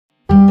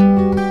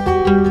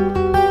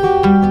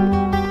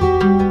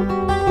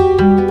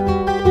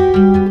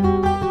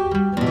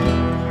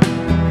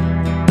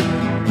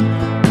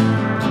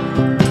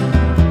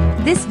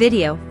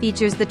video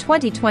features the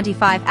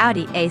 2025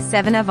 Audi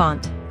A7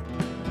 Avant.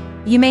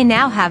 You may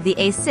now have the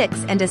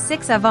A6 and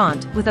A6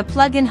 Avant with a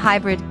plug-in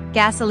hybrid,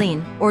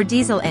 gasoline, or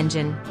diesel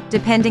engine,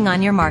 depending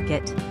on your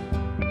market.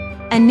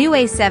 A new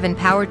A7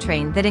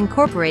 powertrain that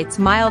incorporates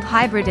mild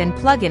hybrid and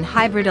plug-in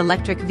hybrid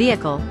electric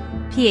vehicle,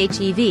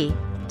 PHEV,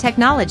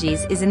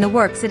 technologies is in the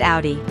works at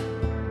Audi.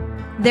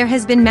 There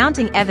has been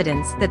mounting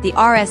evidence that the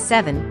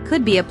RS7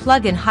 could be a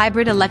plug-in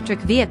hybrid electric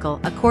vehicle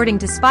according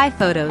to spy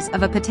photos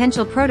of a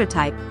potential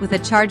prototype with a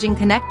charging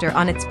connector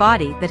on its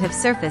body that have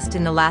surfaced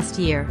in the last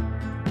year.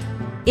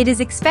 It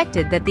is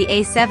expected that the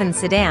A7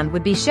 sedan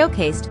would be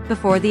showcased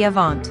before the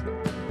Avant.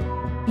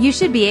 You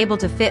should be able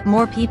to fit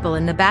more people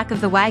in the back of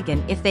the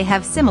wagon if they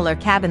have similar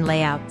cabin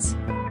layouts.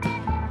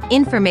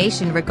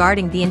 Information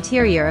regarding the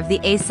interior of the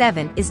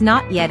A7 is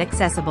not yet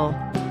accessible.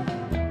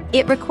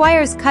 It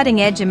requires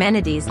cutting-edge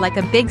amenities like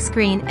a big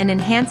screen and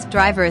enhanced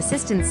driver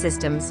assistance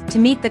systems to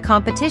meet the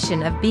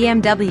competition of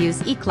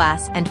BMW's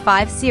E-Class and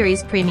 5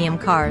 Series premium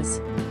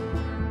cars.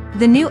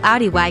 The new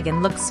Audi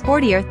wagon looks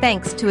sportier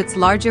thanks to its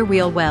larger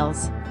wheel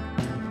wells.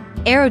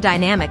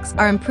 Aerodynamics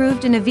are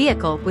improved in a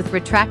vehicle with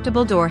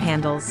retractable door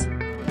handles.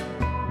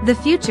 The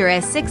future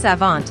A6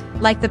 Avant,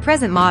 like the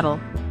present model,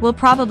 will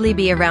probably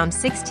be around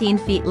 16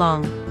 feet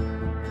long.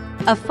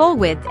 A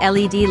full-width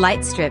LED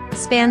light strip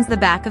spans the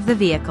back of the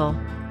vehicle.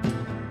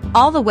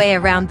 All the way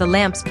around the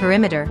lamp's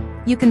perimeter,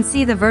 you can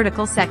see the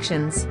vertical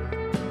sections.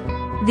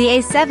 The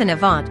A7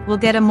 Avant will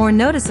get a more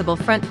noticeable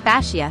front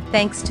fascia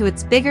thanks to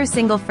its bigger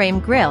single-frame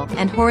grille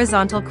and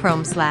horizontal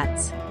chrome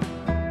slats.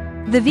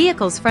 The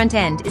vehicle's front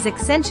end is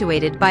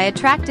accentuated by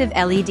attractive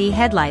LED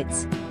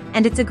headlights,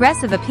 and its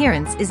aggressive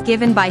appearance is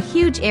given by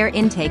huge air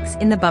intakes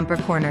in the bumper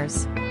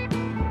corners.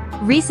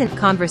 Recent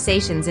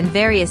conversations in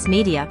various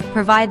media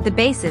provide the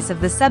basis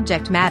of the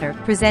subject matter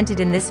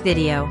presented in this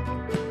video.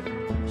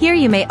 Here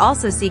you may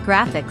also see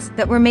graphics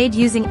that were made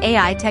using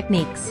AI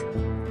techniques.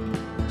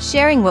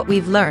 Sharing what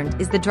we've learned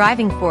is the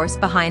driving force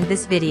behind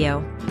this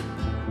video.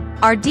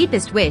 Our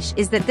deepest wish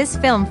is that this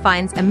film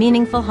finds a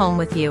meaningful home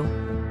with you.